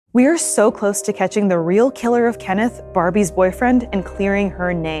We are so close to catching the real killer of Kenneth, Barbie's boyfriend, and clearing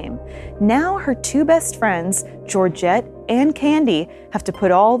her name. Now her two best friends, Georgette and Candy, have to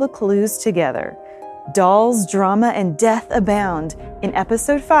put all the clues together. Dolls, drama, and death abound in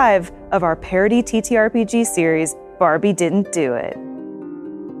episode 5 of our parody TTRPG series, Barbie Didn't Do It.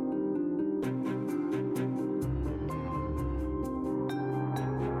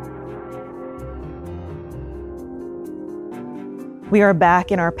 We are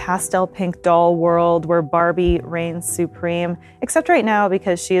back in our pastel pink doll world where Barbie reigns supreme, except right now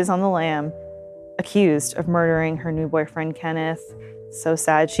because she is on the lam, accused of murdering her new boyfriend, Kenneth. So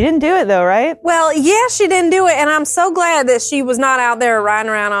sad. She didn't do it though, right? Well, yeah, she didn't do it, and I'm so glad that she was not out there riding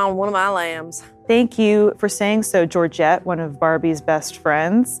around on one of my lambs. Thank you for saying so, Georgette, one of Barbie's best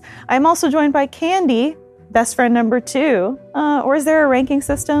friends. I'm also joined by Candy, best friend number 2. Or is there a ranking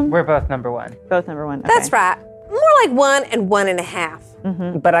system? We're both number 1. Both number 1. Okay. That's right. More like 1 and 1.5.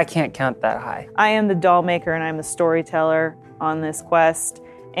 Mm-hmm. But I can't count that high. I am the doll maker and I'm the storyteller on this quest.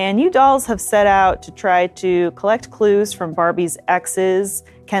 And you dolls have set out to try to collect clues from Barbie's exes,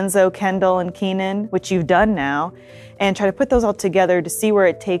 Kenzo, Kendall, and Keenan, which you've done now, and try to put those all together to see where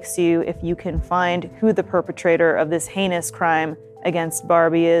it takes you if you can find who the perpetrator of this heinous crime against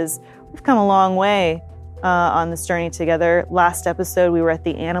Barbie is. We've come a long way on this journey together. Last episode, we were at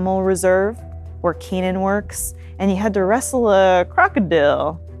the animal reserve where Keenan works, and you had to wrestle a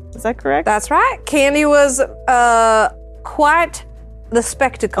crocodile. Is that correct? That's right. Candy was quite the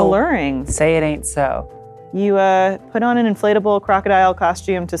spectacle. Alluring. Say it ain't so. You put on an inflatable crocodile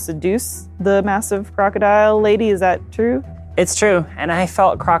costume to seduce the massive crocodile lady. Is that true? It's true, and I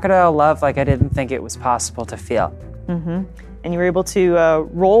felt crocodile love like I didn't think it was possible to feel. Mm-hmm. And you were able to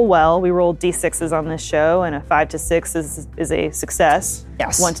roll well. We rolled D6s on this show, and a 5 to 6 is a success.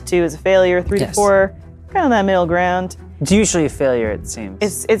 Yes. 1 to 2 is a failure. 3 to 4, kind of that middle ground. It's usually a failure, it seems.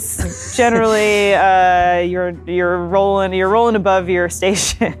 It's generally you're rolling above your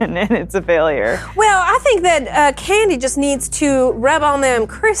station, and it's a failure. Well, I think that Candy just needs to rub on them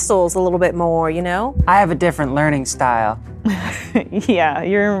crystals a little bit more, you know? I have a different learning style.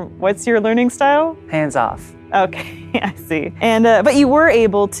 Yeah, what's your learning style? Hands off. Okay, I see. And but you were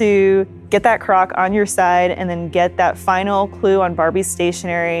able to get that croc on your side and then get that final clue on Barbie's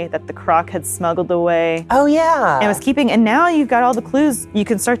stationery that the croc had smuggled away. Oh, yeah. And was keeping, and now you've got all the clues. You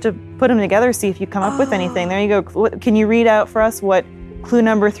can start to put them together, see if you come up with anything. There you go. Can you read out for us what clue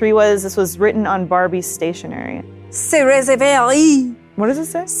number 3 was? This was written on Barbie's stationery. C'est réservé. What does it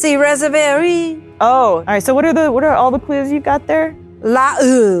say? C'est réservé. Oh, all right. So what are all the clues you've got there? La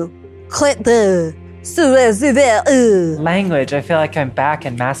clé de. Language. I feel like I'm back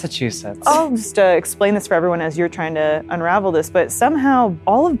in Massachusetts. I'll just explain this for everyone as you're trying to unravel this, but somehow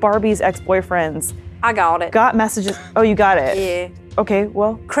all of Barbie's ex-boyfriends I got it. got messages. Oh, you got it? Yeah. Okay,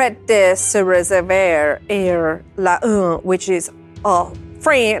 well. Crête de se réserver la which is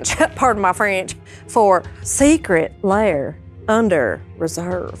French, pardon my French, for secret lair under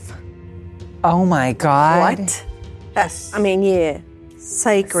reserve. Oh my God. What? Yeah.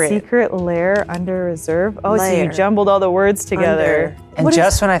 Secret lair under reserve? Oh, lair. So you jumbled all the words together. And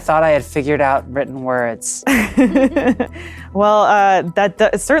just when I thought I had figured out written words. Well,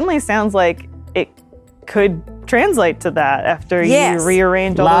 that certainly sounds like it could translate to that after you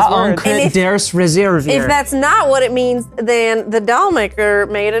rearrange all those words. If that's not what it means, then the doll maker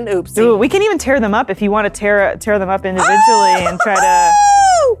made an oopsie. Ooh, we can even tear them up if you want to tear them up individually and try to.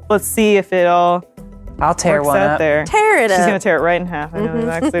 Let's see if it all. I'll tear one up. There. Tear it up. She's gonna tear it right in half. I know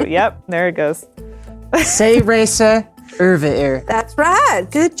exactly. Yep, there it goes. Say racer, Irva. That's right.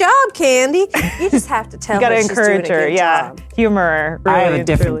 Good job, Candy. You just have to tell her. You gotta she's encourage doing a her. good Yeah, job. humor her. I have really a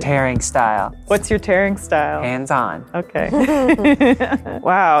different truly. tearing style. What's your tearing style? Hands on. Okay.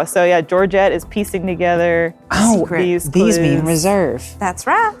 Wow. So yeah, Georgette is piecing together these mean reserve. That's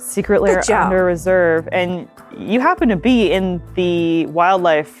right. Secret lair under reserve, and you happen to be in the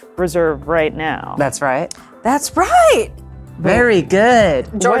wildlife reserve right now. That's right. That's right. Very good.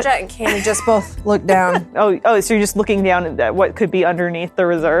 Georgette and Candy just both look down. Oh, so you're just looking down at what could be underneath the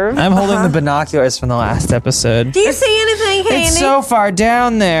reserve? I'm holding the binoculars from the last episode. Do you see anything, Candy? It's so far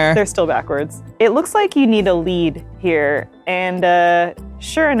down there. They're still backwards. It looks like you need a lead here, and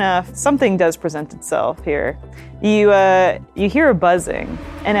sure enough, something does present itself here. You hear a buzzing,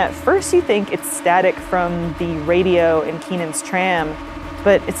 and at first you think it's static from the radio in Keenan's tram,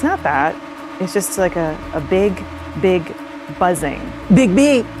 but it's not that. It's just like a big buzzing. Big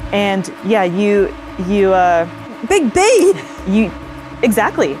B. And yeah, you Big B.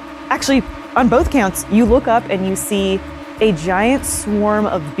 Exactly. Actually, on both counts, you look up and you see a giant swarm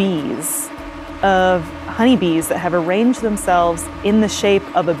of bees, of honeybees that have arranged themselves in the shape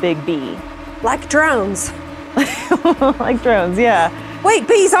of a big bee. Like drones. Like drones, yeah. Wait,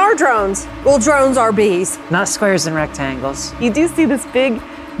 bees are drones. Well, drones are bees. Not squares and rectangles. You do see this big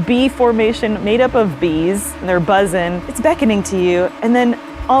bee formation made up of bees, and they're buzzing. It's beckoning to you, and then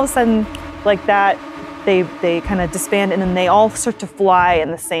all of a sudden, like that, they kind of disband, and then they all start to fly in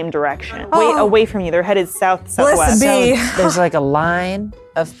the same direction, away from you. They're headed south, southwest. Bless the bee. So there's like a line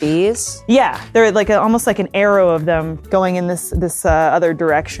of bees. Yeah, they're like almost like an arrow of them going in this other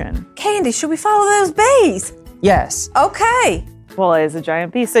direction. Candy, should we follow those bees? Yes. Okay. Well, it is a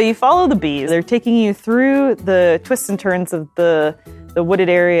giant bee. So you follow the bees. They're taking you through the twists and turns of the wooded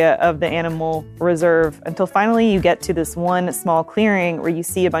area of the animal reserve until finally you get to this one small clearing where you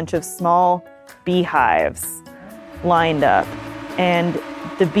see a bunch of small beehives lined up. And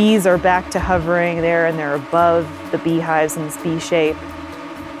the bees are back to hovering there, and they're above the beehives in this bee shape.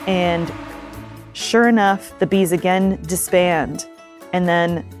 And sure enough, the bees again disband. And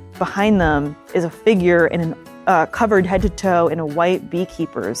then behind them is a figure in an covered head to toe in a white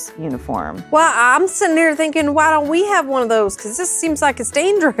beekeeper's uniform. Well, I'm sitting there thinking, why don't we have one of those? Because this seems like it's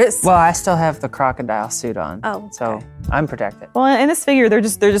dangerous. Well, I still have the crocodile suit on. Oh, okay. So I'm protected. Well, in this figure, they're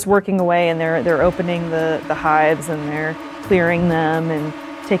just working away, and they're opening the hives, and they're clearing them and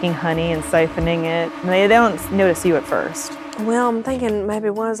taking honey and siphoning it. And they don't notice you at first. Well, I'm thinking maybe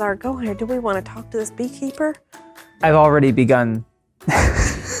what is our goal here? Do we want to talk to this beekeeper? I've already begun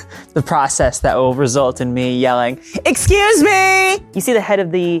the process that will result in me yelling, "Excuse me!" You see the head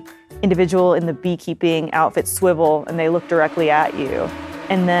of the individual in the beekeeping outfit swivel, and they look directly at you.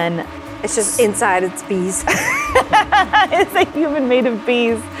 And then It's just inside it's bees. it's a human made of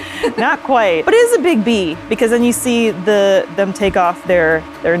bees. Not quite. But it is a big bee, because then you see them take off their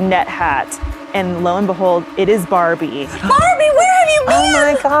net hat, and lo and behold, it is Barbie. Barbie, where have you been?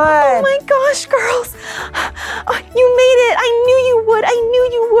 Oh my god! Oh my gosh, girls. Oh, you made it. I knew you would. I knew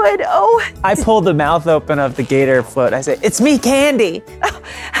you would. Oh, I pull the mouth open of the gator float. I say, "It's me, Candy."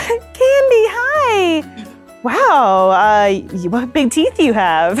 Candy, hi. Wow, what big teeth you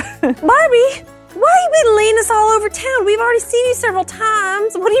have. Barbie, why have you been leading us all over town? We've already seen you several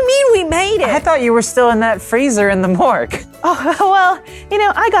times. What do you mean we made it? I thought you were still in that freezer in the morgue. Oh, well,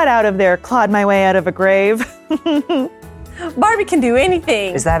 I got out of there, clawed my way out of a grave. Barbie can do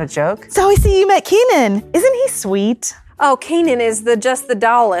anything. Is that a joke? So I see you met Keenan. Isn't he sweet? Oh, Keenan is just the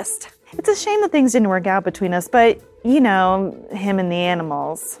dollest. It's a shame that things didn't work out between us, but, him and the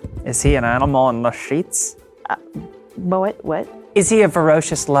animals. Is he an animal in the sheets? What? Is he a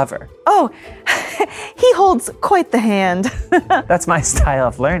ferocious lover? Oh, he holds quite the hand. That's my style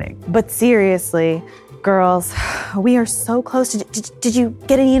of learning. But seriously, girls, we are so close. Did you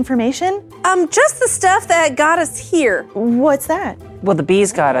get any information? Just the stuff that got us here. What's that? Well, the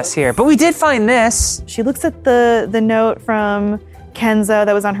bees got us here, but we did find this. She looks at the note from Kenzo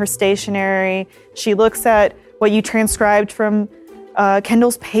that was on her stationery. She looks at what you transcribed from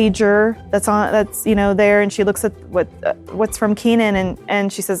Kendall's pager that's there, and she looks at what's from Keenan,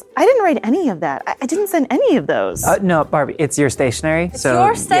 and she says, "I didn't write any of that. I didn't send any of those." No, Barbie, it's your stationery. It's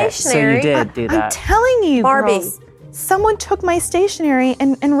your stationery. Yeah, so you did do that. I'm telling you, Barbie. girls, someone took my stationery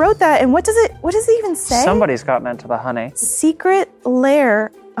and wrote that. And what does it even say? Somebody's gotten into the honey. Secret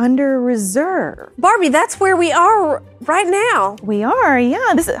lair under reserve. Barbie, that's where we are right now. We are,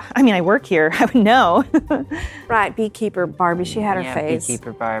 yeah. I work here. I would know. Right, beekeeper Barbie. She had her face.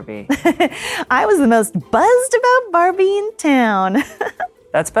 Beekeeper Barbie. I was the most buzzed about Barbie in town.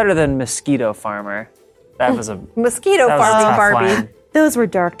 That's better than mosquito farmer. That was a Mosquito that was a farming tough Barbie. line. Those were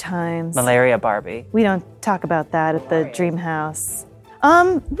dark times. Malaria Barbie. We don't talk about that at the dream house.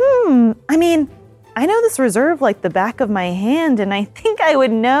 I know this reserve like the back of my hand, and I think I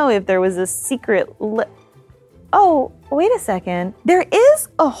would know if there was a secret Oh, wait a second. There is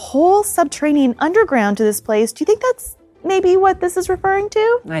a whole subterranean underground to this place. Do you think that's maybe what this is referring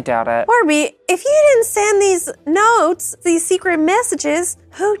to? I doubt it. Barbie, if you didn't send these notes, these secret messages,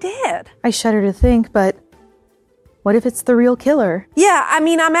 who did? I shudder to think, but what if it's the real killer? Yeah,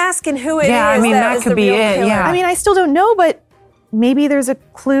 I'm asking who it is. that is could the be real it, killer. yeah. I still don't know, but maybe there's a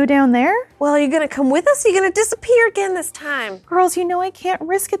clue down there? Well, are you going to come with us? Or are you going to disappear again this time? Girls, I can't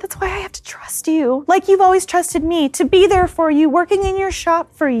risk it. That's why I have to trust you. Like you've always trusted me to be there for you, working in your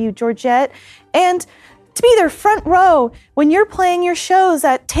shop for you, Georgette. And to be there front row when you're playing your shows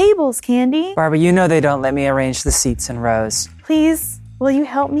at tables, Candy. Barbie, they don't let me arrange the seats in rows. Please, will you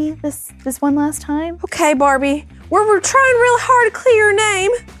help me this one last time? Okay, Barbie. We're trying real hard to clear your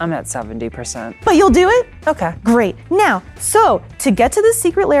name. I'm at 70%. But you'll do it? Okay. Great. Now, so to get to the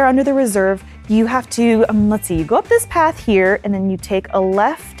secret lair under the reserve, You have to, let's see, you go up this path here, and then you take a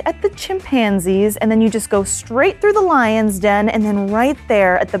left at the chimpanzees, and then you just go straight through the lion's den, and then right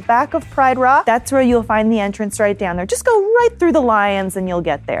there at the back of Pride Rock, that's where you'll find the entrance right down there. Just go right through the lions, and you'll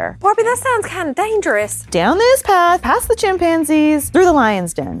get there. Barbie, that sounds kind of dangerous. Down this path, past the chimpanzees, through the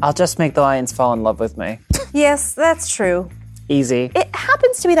lion's den. I'll just make the lions fall in love with me. Yes, that's true. Easy. It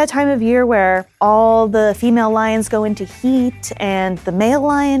happens to be that time of year where all the female lions go into heat and the male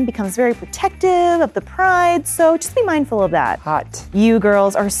lion becomes very protective of the pride, so just be mindful of that. Hot. You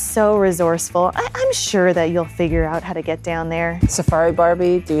girls are so resourceful. I'm sure that you'll figure out how to get down there. Safari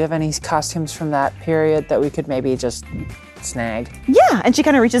Barbie, do you have any costumes from that period that we could maybe just snag? Yeah, and she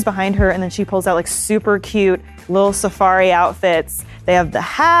kind of reaches behind her and then she pulls out like super cute little safari outfits. They have the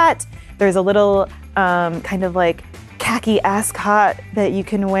hat, there's a little kind of like khaki ascot that you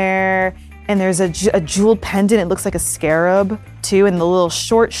can wear, and there's a jeweled pendant. It looks like a scarab too, and the little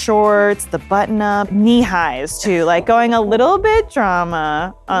short shorts, the button up, knee highs too, like going a little bit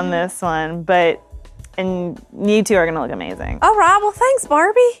drama on this one, and you two are gonna look amazing. All right, well, thanks,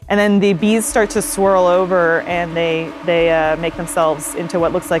 Barbie. And then the bees start to swirl over and they make themselves into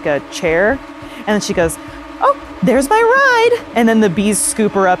what looks like a chair, and then she goes, oh, there's my ride. And then the bees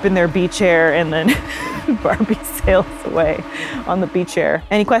scoop her up in their bee chair, and then Barbie sails away on the bee chair.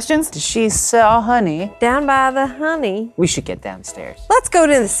 Any questions? Does she sell honey? Down by the honey. We should get downstairs. Let's go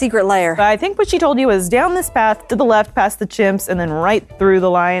to the secret lair. I think what she told you was down this path to the left past the chimps and then right through the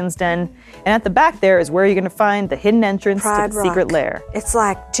lion's den. And at the back there is where you're going to find the hidden entrance Pride to the Rock. secret lair. It's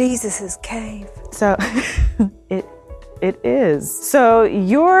like Jesus' cave. So it is. So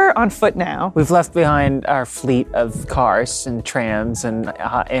you're on foot now. We've left behind our fleet of cars and trams and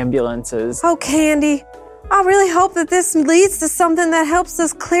ambulances. Oh, Candy, I really hope that this leads to something that helps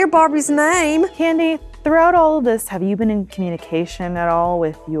us clear Barbie's name. Candy, throughout all of this, have you been in communication at all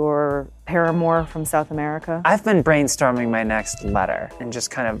with your paramour from South America? I've been brainstorming my next letter and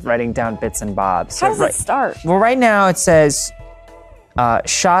just kind of writing down bits and bobs. How does it start? Well, right now it says,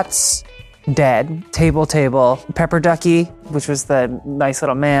 shots dead, table, Pepper Ducky, which was the nice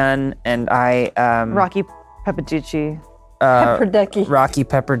little man, and I, Rocky Peppaducci. Pepper Ducky. Rocky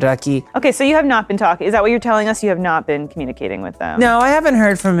Pepper Ducky. Okay, so you have not been talking. Is that what you're telling us? You have not been communicating with them? No, I haven't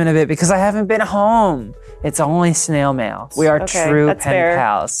heard from him in a bit because I haven't been home. It's only snail mail. We are Okay, true that's pen fair.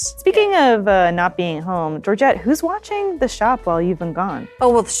 pals. Speaking of not being home, Georgette, who's watching the shop while you've been gone? Oh,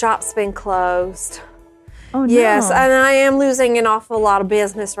 well, the shop's been closed. Oh, no. Yes, and I am losing an awful lot of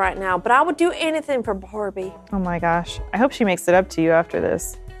business right now, but I would do anything for Barbie. Oh my gosh. I hope she makes it up to you after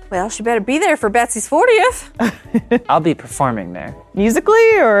this. Well, she better be there for Betsy's 40th. I'll be performing there.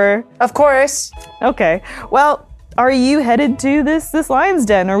 Musically or? Of course. Okay. Well, are you headed to this lion's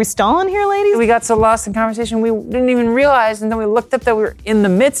den? Are we stalling here, ladies? We got so lost in conversation we didn't even realize, and then we looked up that we were in the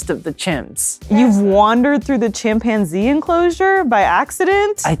midst of the chimps. You've wandered through the chimpanzee enclosure by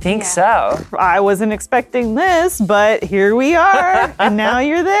accident? I think so. I wasn't expecting this, but here we are, and now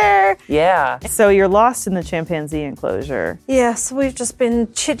you're there. Yeah. So you're lost in the chimpanzee enclosure. Yes, we've just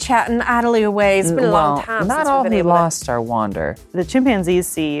been chit-chatting idly away. It's been a long time not since all we've been we able to... lost our wander. The chimpanzees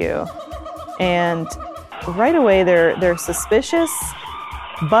see you, and right away they're suspicious,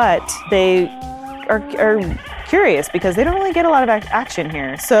 but they are curious because they don't really get a lot of action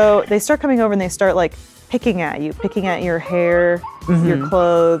here. So they start coming over and they start like picking at you, picking at your hair, your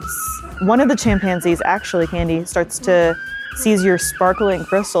clothes. One of the chimpanzees, actually, Candy, starts to seize your sparkling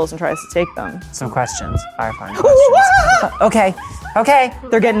crystals and tries to take them. Some questions. Our fine questions. Okay.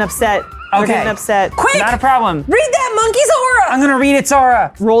 They're getting upset. They're Okay. getting upset. Quick! Not a problem. Read that monkey's aura! I'm gonna read its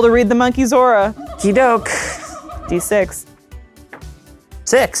aura. Roll to read the monkey's aura. Kidoke. D6.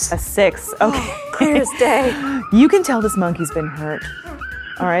 6. A 6. Okay. Clear as day. You can tell this monkey's been hurt.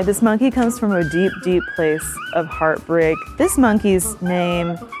 All right, this monkey comes from a deep, deep place of heartbreak. This monkey's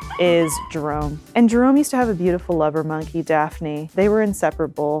name is Jerome. And Jerome used to have a beautiful lover monkey, Daphne. They were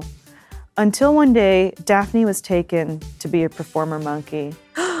inseparable. Until one day, Daphne was taken to be a performer monkey,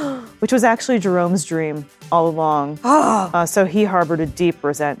 which was actually Jerome's dream all along. So he harbored a deep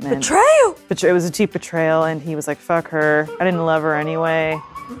resentment. Betrayal! It was a deep betrayal, and he was like, fuck her. I didn't love her anyway,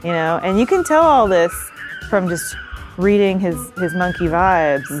 you know? And you can tell all this from just reading his monkey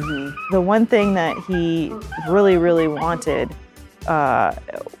vibes. The one thing that he really, really wanted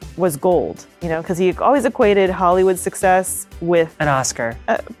was gold, you know, because he always equated Hollywood success with An Oscar.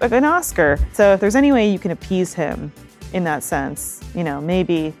 an Oscar. So if there's any way you can appease him in that sense, you know,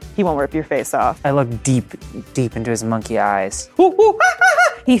 maybe he won't rip your face off. I look deep into his monkey eyes.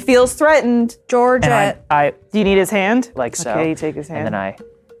 He feels threatened. And Georgette. I Do you need his hand? like so. Okay, you take his hand. And then I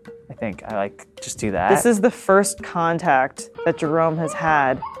think I like just do that. This is the first contact that Jerome has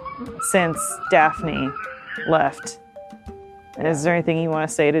had since Daphne left. Is there anything you want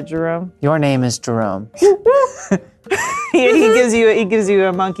to say to Jerome? Your name is Jerome. he gives you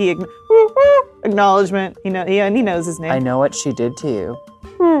a monkey acknowledgement. He knows his name. I know what she did to you.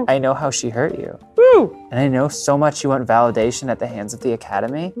 I know how she hurt you. Woo! And I know so much you want validation at the hands of the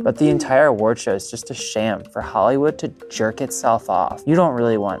Academy, but the entire award show is just a sham for Hollywood to jerk itself off. You don't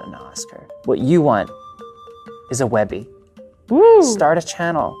really want an Oscar. What you want is a Webby. Woo! Start a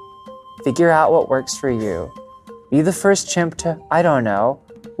channel. Figure out what works for you. Be the first chimp to, I don't know,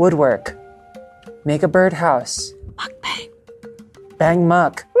 woodwork. Make a birdhouse. Muck bang. Bang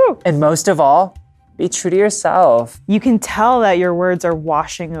muck. Woo! And most of all, be true to yourself. You can tell that your words are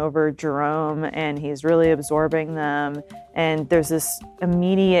washing over Jerome and he's really absorbing them. And there's this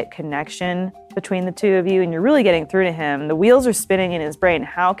immediate connection between the two of you and you're really getting through to him. The wheels are spinning in his brain.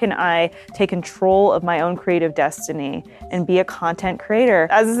 How can I take control of my own creative destiny and be a content creator?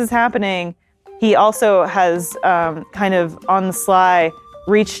 As this is happening, he also has kind of on the sly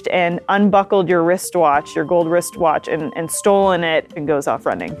reached and unbuckled your wristwatch, your gold wristwatch, and stolen it and goes off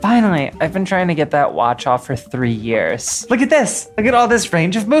running. Finally, I've been trying to get that watch off for 3 years. Look at this. Look at all this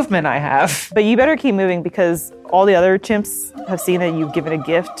range of movement I have. But you better keep moving because all the other chimps have seen that you've given a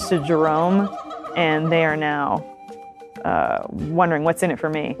gift to Jerome and they are now wondering what's in it for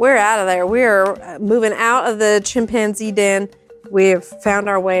me. We're out of there. We're moving out of the chimpanzee den. We've found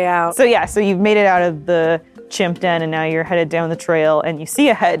our way out. So you've made it out of the chimp den and now you're headed down the trail and you see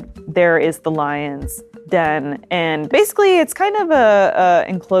ahead there is the lion's den, and basically it's kind of a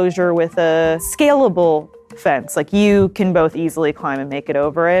enclosure with a scalable fence. Like you can both easily climb and make it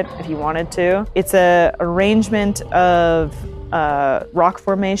over it if you wanted to. It's a arrangement of rock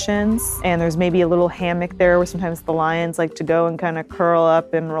formations, and there's maybe a little hammock there where sometimes the lions like to go and kind of curl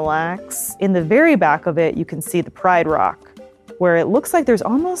up and relax. In the very back of it you can see the Pride Rock, where it looks like there's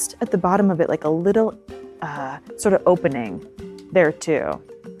almost at the bottom of it like a little sort of opening there too.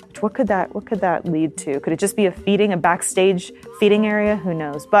 What could that lead to? Could it just be a backstage feeding area? Who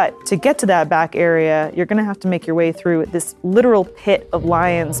knows? But to get to that back area, you're gonna have to make your way through this literal pit of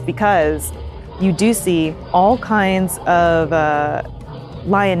lions because you do see all kinds of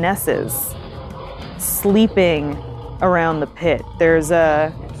lionesses sleeping around the pit. There's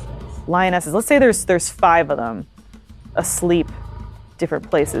lionesses. Let's say there's 5 of them asleep different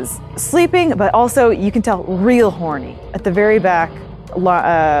places. Sleeping, but also you can tell real horny. At the very back,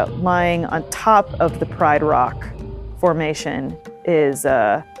 lying on top of the Pride Rock formation is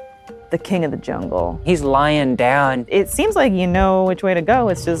the king of the jungle. He's lying down. It seems like you know which way to go.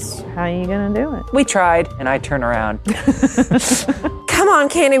 It's just how you gonna do it. We tried, and I turn around. Come on,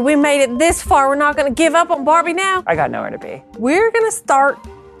 Candy, we made it this far. We're not gonna give up on Barbie now. I got nowhere to be. We're gonna start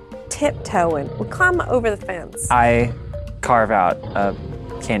tiptoeing. We climb over the fence. I carve out a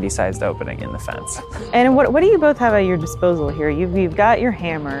candy-sized opening in the fence. And what do you both have at your disposal here? You've got your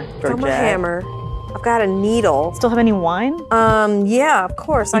hammer. Got my hammer. I've got a needle. Still have any wine? Yeah, of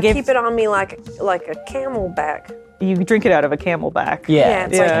course. I keep it on me like a camelback. You drink it out of a camelback. Yeah,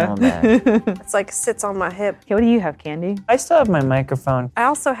 it's like camelback. It's like sits on my hip. Okay, what do you have, Candy? I still have my microphone. I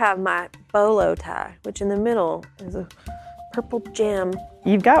also have my bolo tie, which in the middle is a purple gem.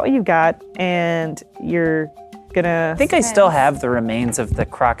 You've got what you've got, and you're gonna... I think I still have the remains of the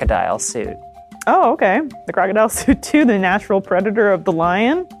crocodile suit. Oh, okay. The crocodile suit too, the natural predator of the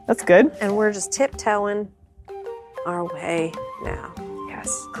lion. That's good. And we're just tiptoeing our way now.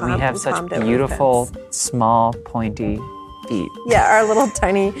 Yes. We have such beautiful, small, pointy feet. Yeah, our little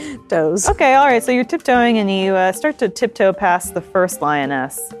tiny toes. Okay, all right. So you're tiptoeing and you start to tiptoe past the first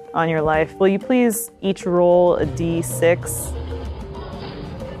lioness on your life. Will you please each roll a d6?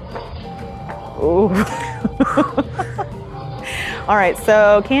 Ooh. All right,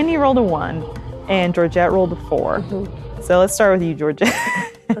 so Candy rolled a 1 and Georgette rolled a 4. Mm-hmm. So let's start with you, Georgette.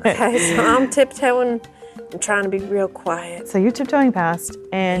 Okay, so I'm tiptoeing and trying to be real quiet. So you're tiptoeing past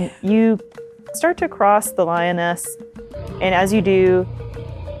and you start to cross the lioness, and as you do,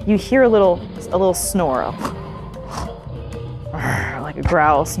 you hear a little snore. Like a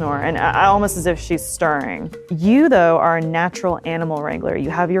growl snore, and almost as if she's stirring. You, though, are a natural animal wrangler. You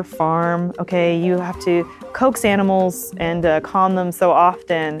have your farm, okay? You have to coax animals and calm them so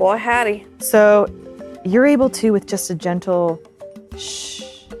often. Boy, howdy. So you're able to, with just a gentle shh,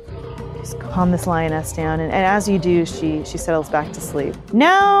 just calm this lioness down. And as you do, she settles back to sleep.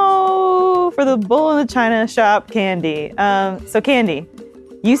 Now for the bull in the china shop, Candy. So Candy,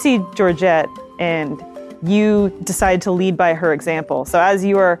 you see Georgette and you decide to lead by her example. So as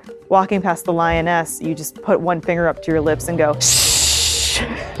you are walking past the lioness, you just put one finger up to your lips and go, shh,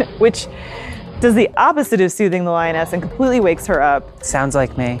 which does the opposite of soothing the lioness and completely wakes her up. Sounds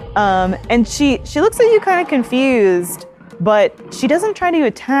like me. And she looks at you kind of confused, but she doesn't try to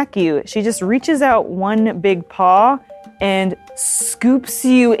attack you. She just reaches out one big paw and scoops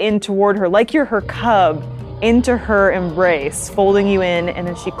you in toward her, like you're her cub, into her embrace, folding you in, and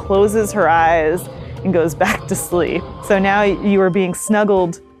then she closes her eyes and goes back to sleep. So now you are being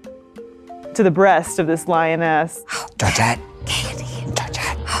snuggled to the breast of this lioness. Georgette. Candy.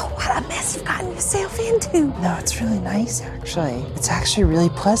 Georgette. Oh, what a mess you've gotten yourself into. No, it's really nice, actually. It's actually really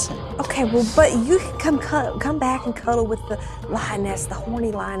pleasant. Okay, well, but you can come back and cuddle with the lioness, the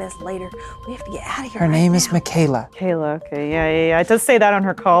horny lioness later. We have to get out of here. Her name is Michaela. Kayla, okay, yeah. It does say that on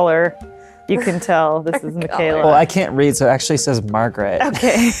her collar. You can tell this is Michaela. Well, I can't read, so it actually says Margaret.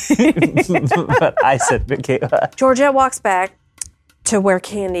 Okay. But I said Michaela. Georgette walks back to where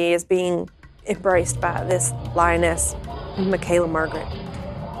Candy is being embraced by this lioness, Michaela Margaret.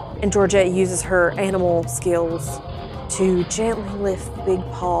 And Georgette uses her animal skills to gently lift the big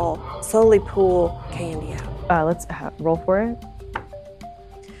paw, slowly pull Candy out. Let's roll for it.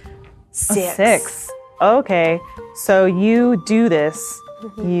 6. 6. Okay, so you do this.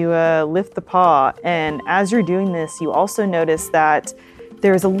 You lift the paw, and as you're doing this, you also notice that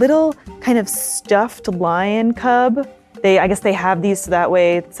there's a little kind of stuffed lion cub. I guess they have these so that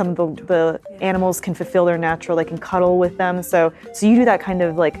way some of the animals can fulfill their natural, they can cuddle with them. So you do that kind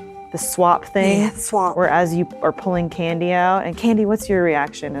of like the swap thing. Yeah, swap. Where as you are pulling Candy out, and Candy, what's your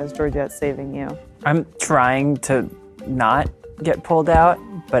reaction as Georgette's saving you? I'm trying to not get pulled out,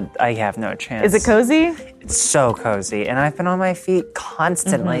 but I have no chance. Is it cozy? It's so cozy, and I've been on my feet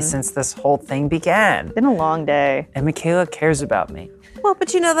constantly since this whole thing began. Been a long day. And Michaela cares about me. Well, but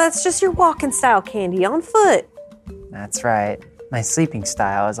that's just your walking style, Candy, on foot. That's right. My sleeping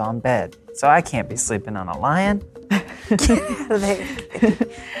style is on bed, so I can't be sleeping on a lion. Get out of there.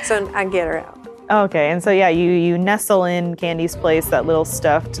 So I get her out. Okay, and so you nestle in Candy's place, that little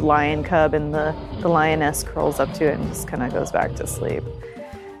stuffed lion cub, and the lioness curls up to it and just kind of goes back to sleep.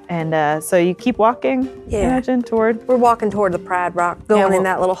 And so you keep walking, imagine, toward... We're walking toward the Pride Rock, going in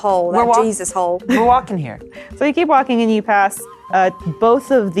that little hole, that Jesus hole. We're walking here. So you keep walking and you pass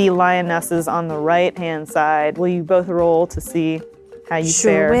both of the lionesses on the right-hand side. Will you both roll to see how you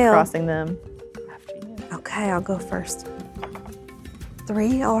fare crossing them? Okay, I'll go first.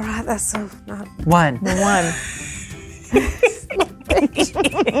 3, all right, that's so not... 1. The 1.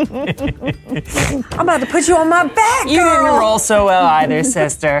 I'm about to put you on my back, You girl. didn't roll so well either,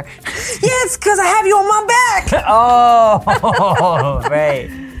 sister. Yes, because I have you on my back. Oh, right.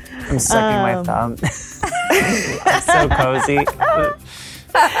 I'm sucking my thumb. It's so cozy.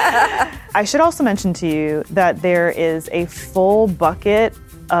 I should also mention to you that there is a full bucket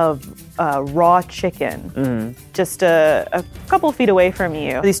of raw chicken just a couple feet away from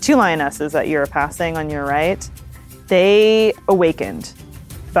you. These 2 lionesses that you're passing on your right, they awakened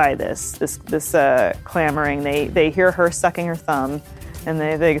by this clamoring. They hear her sucking her thumb, and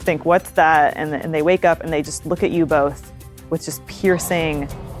they think, what's that? And they wake up and they just look at you both with just piercing,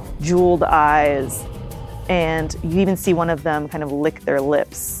 jeweled eyes, and you even see one of them kind of lick their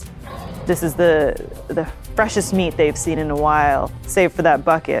lips. This is the freshest meat they've seen in a while, save for that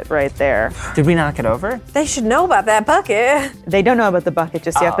bucket right there. Did we knock it over? They should know about that bucket. They don't know about the bucket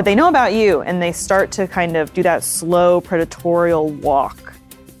just yet, but they know about you, and they start to kind of do that slow, predatorial walk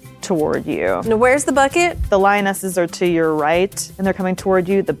toward you. Now, where's the bucket? The lionesses are to your right, and they're coming toward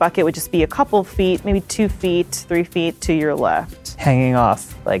you. The bucket would just be a couple feet, maybe 2 feet, 3 feet to your left. Hanging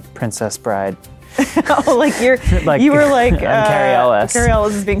off like Princess Bride. Oh, like you were like Carrie Ellis. Carrie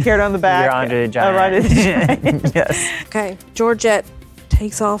Ellis is being carried on the back. You're Andre the Giant. Andre the Giant. Yes. Okay, Georgette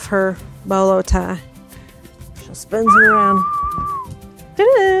takes off her bolo tie. She spins it around.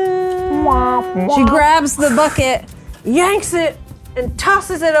 She grabs the bucket, yanks it, and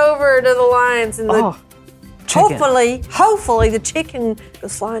tosses it over to the lions. And hopefully the chicken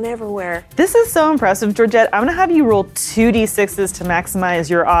goes flying everywhere. This is so impressive, Georgette. I'm gonna have you roll 2d6s to maximize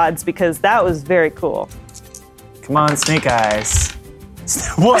your odds because that was very cool. Come on, Snake Eyes.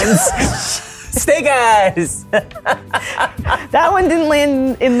 Snake Eyes! That one didn't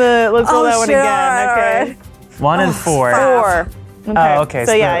land in the. Let's roll that one again. Okay. 1 and 4. 4. Okay. Oh, okay.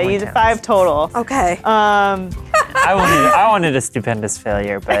 So yeah, that you one did 5 total. Okay. I wanted a stupendous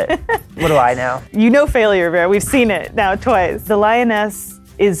failure, but what do I know? You know failure, Vera. We've seen it now twice. The lioness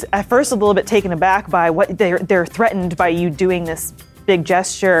is at first a little bit taken aback by what they're threatened by you doing this big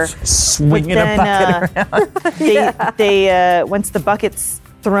gesture. Swinging a bucket around. They once the bucket's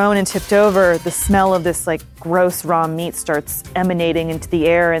thrown and tipped over, the smell of this like gross raw meat starts emanating into the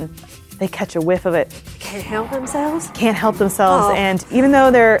air, and they catch a whiff of it. Can't help themselves? Can't help themselves. Oh. And even though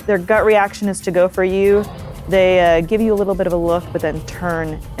their gut reaction is to go for you, they give you a little bit of a look, but then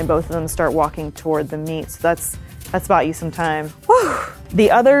turn, and both of them start walking toward the meat. So that's bought you some time. Whew. The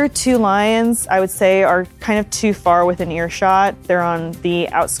other 2 lions, I would say, are kind of too far within earshot. They're on the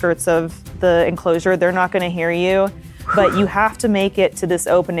outskirts of the enclosure. They're not going to hear you, but you have to make it to this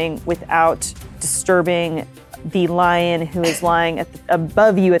opening without disturbing the lion who is lying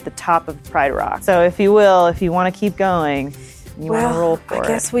above you at the top of Pride Rock. So if you want to keep going, you want to roll for it. I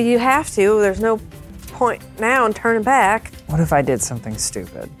guess you have to. There's no point now in turning back. What if I did something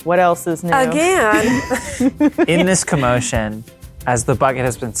stupid? What else is new? Again. In this commotion, as the bucket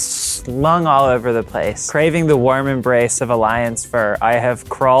has been slung all over the place, craving the warm embrace of a lion's fur, I have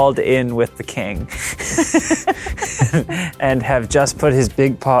crawled in with the king and have just put his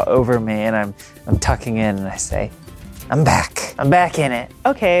big paw over me, and I'm tucking in, and I say, I'm back. I'm back in it.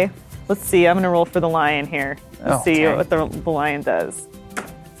 Okay, let's see. I'm going to roll for the lion here. Let's see Okay. what the lion does.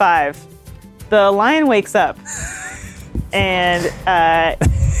 5. The lion wakes up, and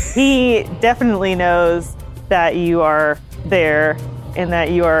he definitely knows that you are there and that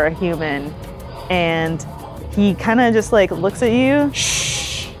you are a human, and he kind of just like looks at you.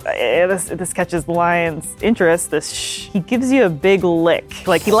 Shh. This catches the lion's interest. This shh. He gives you a big lick,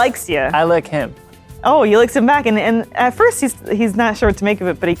 like he likes you. I lick him. Oh, he licks him back, and at first he's not sure what to make of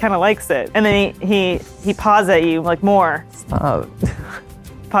it, but he kind of likes it. And then he paws at you like more. Oh.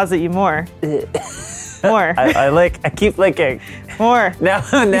 Paws at you more. More. I keep licking. More. No,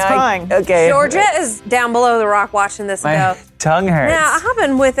 He's pawing. Okay. Georgette is down below the rock watching this My go. tongue hurts. Now, I've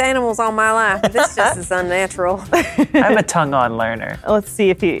been with animals all my life, but this just is unnatural. I'm a tongue-on learner. Let's see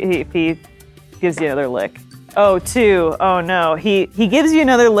if he gives you another lick. Oh, 2. Oh no. He gives you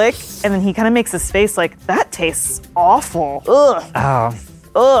another lick, and then he kind of makes his face like, that tastes awful. Ugh. Oh.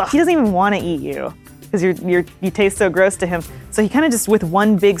 Ugh. He doesn't even want to eat you because you taste so gross to him. So he kind of just, with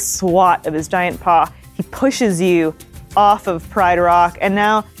one big swat of his giant paw, he pushes you off of Pride Rock. And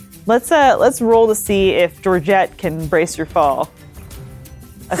now let's roll to see if Georgette can brace your fall.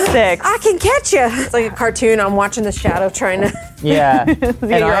 A 6. I can catch you. It's like a cartoon. I'm watching the shadow trying to. Yeah.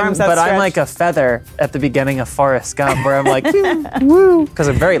 Your arms but I'm outstretched. like a feather at the beginning of Forrest Gump, where I'm like, woo, because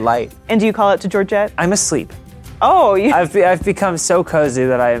I'm very light. And do you call it to Georgette? I'm asleep. Oh, I've become so cozy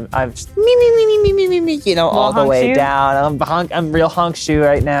that I'm just me, you know, all the honk way shoe? down. I'm real honk shoe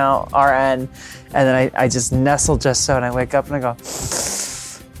right now, RN. And then I just nestle just so, and I wake up and I go,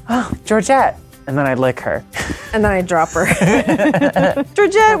 oh, Georgette. And then I lick her. And then I drop her.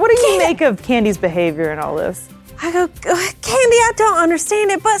 Georgette, what do you make of Candy's behavior in all this? I go, Candy, I don't understand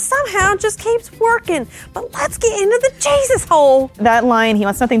it, but somehow it just keeps working. But let's get into the Jesus hole. That lion, he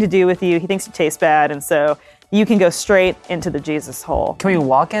wants nothing to do with you. He thinks you taste bad, and so you can go straight into the Jesus hole. Can we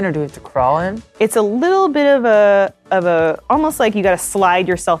walk in, or do we have to crawl in? It's a little bit of a almost like you got to slide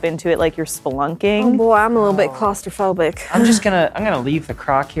yourself into it, like you're spelunking. Oh boy, I'm a little bit claustrophobic. I'm gonna leave the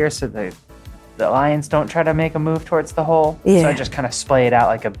crock here so the lions don't try to make a move towards the hole. Yeah. So I just kind of splay it out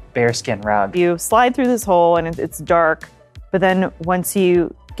like a bearskin rug. You slide through this hole, and it's dark. But then once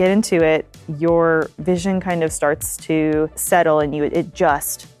you get into it, your vision kind of starts to settle, and you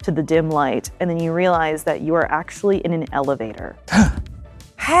adjust to the dim light, and then you realize that you are actually in an elevator.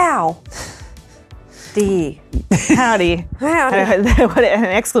 How? Howdy. Howdy. What an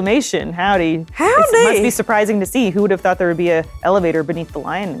exclamation. Howdy. Howdy. It must be surprising to see. Who would have thought there would be an elevator beneath the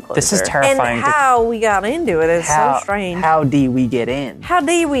lion enclosure? This is And terrifying. how we got into it is so strange. How do we get in? How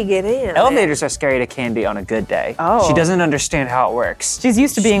did we get in? Elevators are scary to Candy on a good day. Oh. She doesn't understand how it works. She's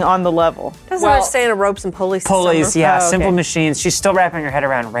used to being on the level. Doesn't understand ropes and pulleys. Pulleys, yeah, Oh, okay. simple machines. She's still wrapping her head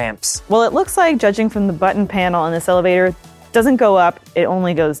around ramps. Well, it looks like, judging from the button panel in this elevator, doesn't go up, it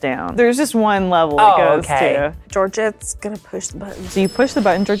only goes down. There's just one level it goes to. Georgette's gonna push the button. So you push the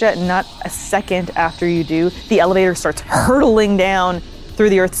button, Georgette, and not a second after you do, the elevator starts hurtling down through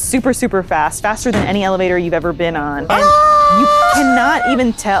the earth super, super fast, faster than any elevator you've ever been on. And you cannot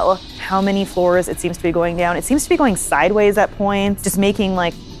even tell how many floors it seems to be going down. It seems to be going sideways at points, just making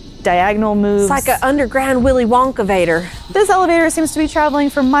like diagonal moves. It's like an underground Willy Wonka vader. This elevator seems to be traveling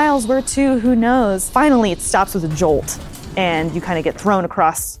for miles, where to, who knows. Finally, it stops with a jolt, and you kind of get thrown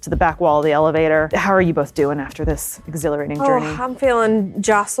across to the back wall of the elevator. How are you both doing after this exhilarating journey? Oh, I'm feeling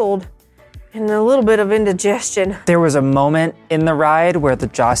jostled and a little bit of indigestion. There was a moment in the ride where the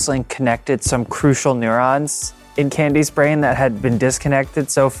jostling connected some crucial neurons in Candy's brain that had been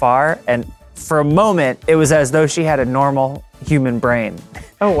disconnected so far, and for a moment, it was as though she had a normal human brain.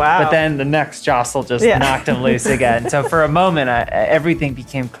 Oh, wow. But then the next jostle just knocked him loose again. So for a moment, everything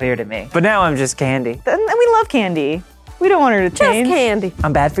became clear to me. But now I'm just Candy. And we love Candy. We don't want her to Just change. Candy.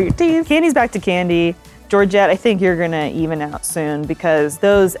 I'm bad for your teeth. Candy's back to Candy. Georgette, I think you're gonna even out soon because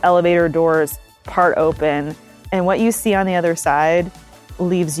those elevator doors part open, and what you see on the other side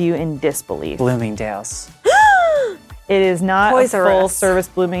leaves you in disbelief. Bloomingdale's. It is not Toys a R full Us. service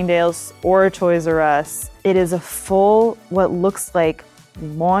Bloomingdale's or Toys R Us. It is a full, what looks like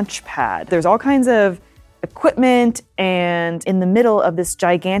launch pad. There's all kinds of equipment, and in the middle of this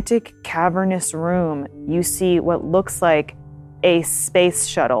gigantic cavernous room, you see what looks like a space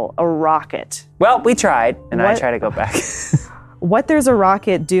shuttle, a rocket. Well, we tried, and I What? try to go back. What there's a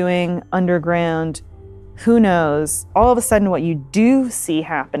rocket doing underground, who knows? All of a sudden, what you do see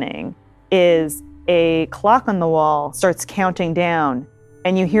happening is a clock on the wall starts counting down,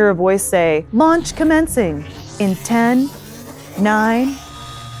 and you hear a voice say, "Launch commencing in 10, 9,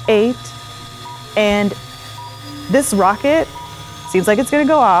 8, and this rocket seems like it's gonna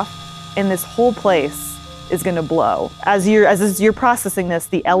go off, and this whole place is gonna blow. As you're processing this,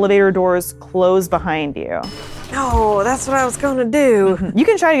 the elevator doors close behind you. Oh, that's what I was gonna do. You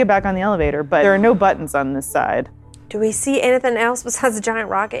can try to get back on the elevator, but there are no buttons on this side. Do we see anything else besides the giant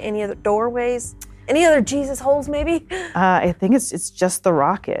rocket? Any other doorways? Any other Jesus holes, maybe? I think it's just the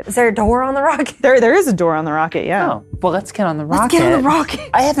rocket. Is there a door on the rocket? There is a door on the rocket, yeah. Oh, well, let's get on the rocket. Let's get on the rocket.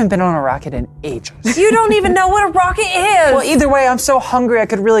 I haven't been on a rocket in ages. You don't even know what a rocket is. Well, either way, I'm so hungry I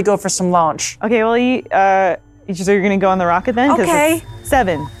could really go for some lunch. Okay, well, so you're gonna go on the rocket then? 'Cause Okay. it's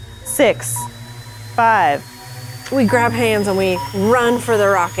 7, 6, 5. We grab hands and we run for the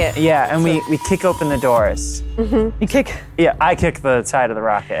rocket. Yeah, and we kick open the doors. You kick Yeah, I kick the side of the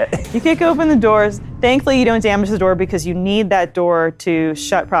rocket. You kick open the doors. Thankfully, you don't damage the door because you need that door to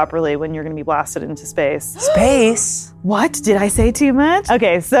shut properly when you're going to be blasted into space. Space? What? Did I say too much?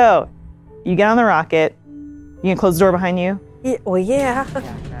 Okay, so you get on the rocket. You can close the door behind you. Yeah, well, yeah.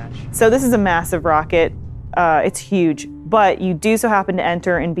 So this is a massive rocket. It's huge, but you do so happen to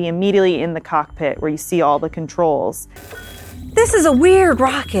enter and be immediately in the cockpit where you see all the controls. This is a weird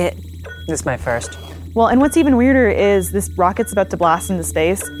rocket. This is my first. Well, and what's even weirder is this rocket's about to blast into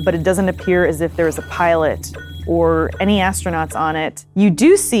space, but it doesn't appear as if there's a pilot or any astronauts on it. You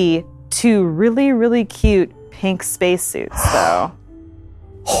do see 2 really, really cute pink spacesuits, though,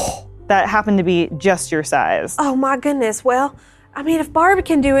 that happen to be just your size. Oh my goodness. Well, I mean, if Barbie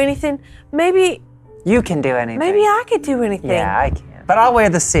can do anything, maybe You can do anything. I could do anything. Yeah, I can. But I'll wear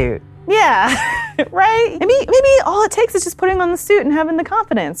the suit. Yeah, right? Maybe all it takes is just putting on the suit and having the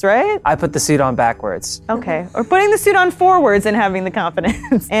confidence, right? I put the suit on backwards. Okay, or putting the suit on forwards and having the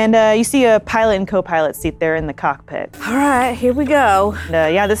confidence. And you see a pilot and co-pilot seat there in the cockpit. All right, here we go.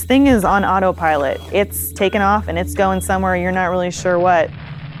 And, yeah, this thing is on autopilot. It's taken off and it's going somewhere you're not really sure what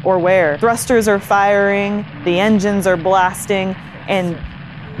or where. Thrusters are firing, the engines are blasting, and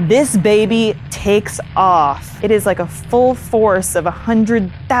this baby takes off. It is like a full force of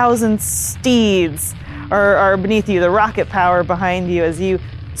 100,000 steeds are beneath you, the rocket power behind you as you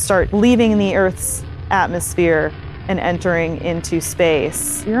start leaving the Earth's atmosphere and entering into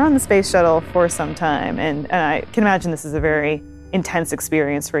space. You're on the space shuttle for some time, and I can imagine this is a very intense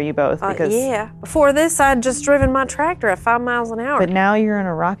experience for you both. Because Yeah. Before this, I'd just driven my tractor at 5 miles an hour. But now you're in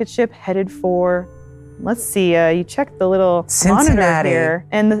a rocket ship headed for, let's see, you check the little monitor Cincinnati. here.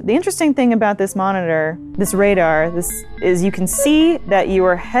 And the interesting thing about this monitor, this radar, this is you can see that you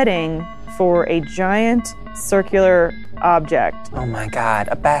are heading for a giant circular object. Oh my God,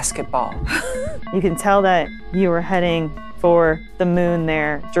 a basketball. You can tell that you are heading for the moon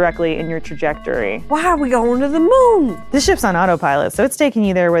there, directly in your trajectory. Why are we going to the moon? This ship's on autopilot, so it's taking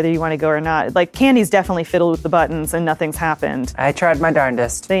you there whether you want to go or not. Like, Candy's definitely fiddled with the buttons and nothing's happened. I tried my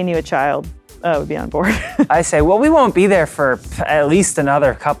darndest. They knew a child would be on board. I say, well, we won't be there for at least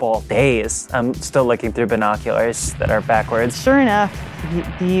another couple days. I'm still looking through binoculars that are backwards. Sure enough,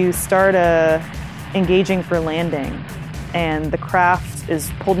 you start engaging for landing, and the craft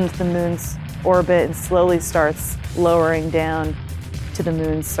is pulled into the moon's orbit and slowly starts lowering down to the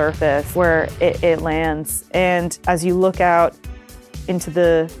moon's surface where it lands. And as you look out into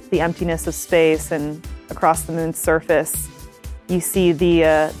the emptiness of space and across the moon's surface, you see the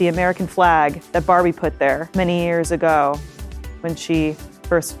American flag that Barbie put there many years ago when she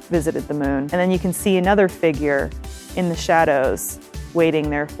first visited the moon. And then you can see another figure in the shadows waiting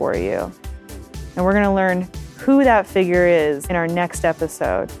there for you. And we're gonna learn who that figure is in our next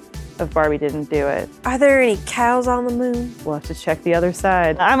episode of Barbie Didn't Do It. Are there any cows on the moon? We'll have to check the other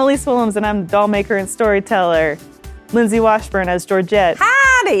side. I'm Elise Willems, and I'm the doll maker and storyteller. Lindsay Washburn as Georgette.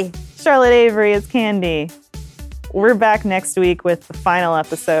 Howdy! Charlotte Avery as Candy. we're back next week with the final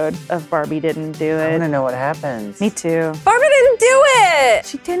episode of Barbie Didn't Do I It. want to know what happens. Me too. Barbie didn't do it!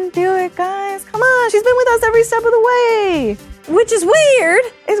 She didn't do it, guys. Come on. She's been with us every step of the way. Which is weird.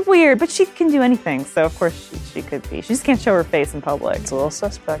 It's weird, but she can do anything. So, of course, she could be. She just can't show her face in public. It's a little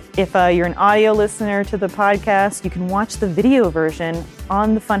suspect. If you're an audio listener to the podcast, you can watch the video version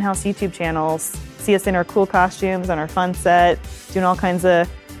on the Funhouse YouTube channels. See us in our cool costumes on our fun set, doing all kinds of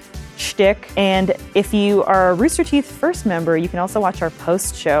shtick. And if you are a Rooster Teeth First member, you can also watch our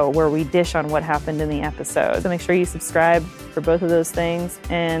post show where we dish on what happened in the episode. So make sure you subscribe for both of those things.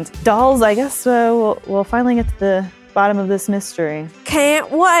 And dolls, I guess we'll finally get to the bottom of this mystery.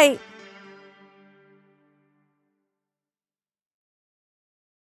 Can't wait.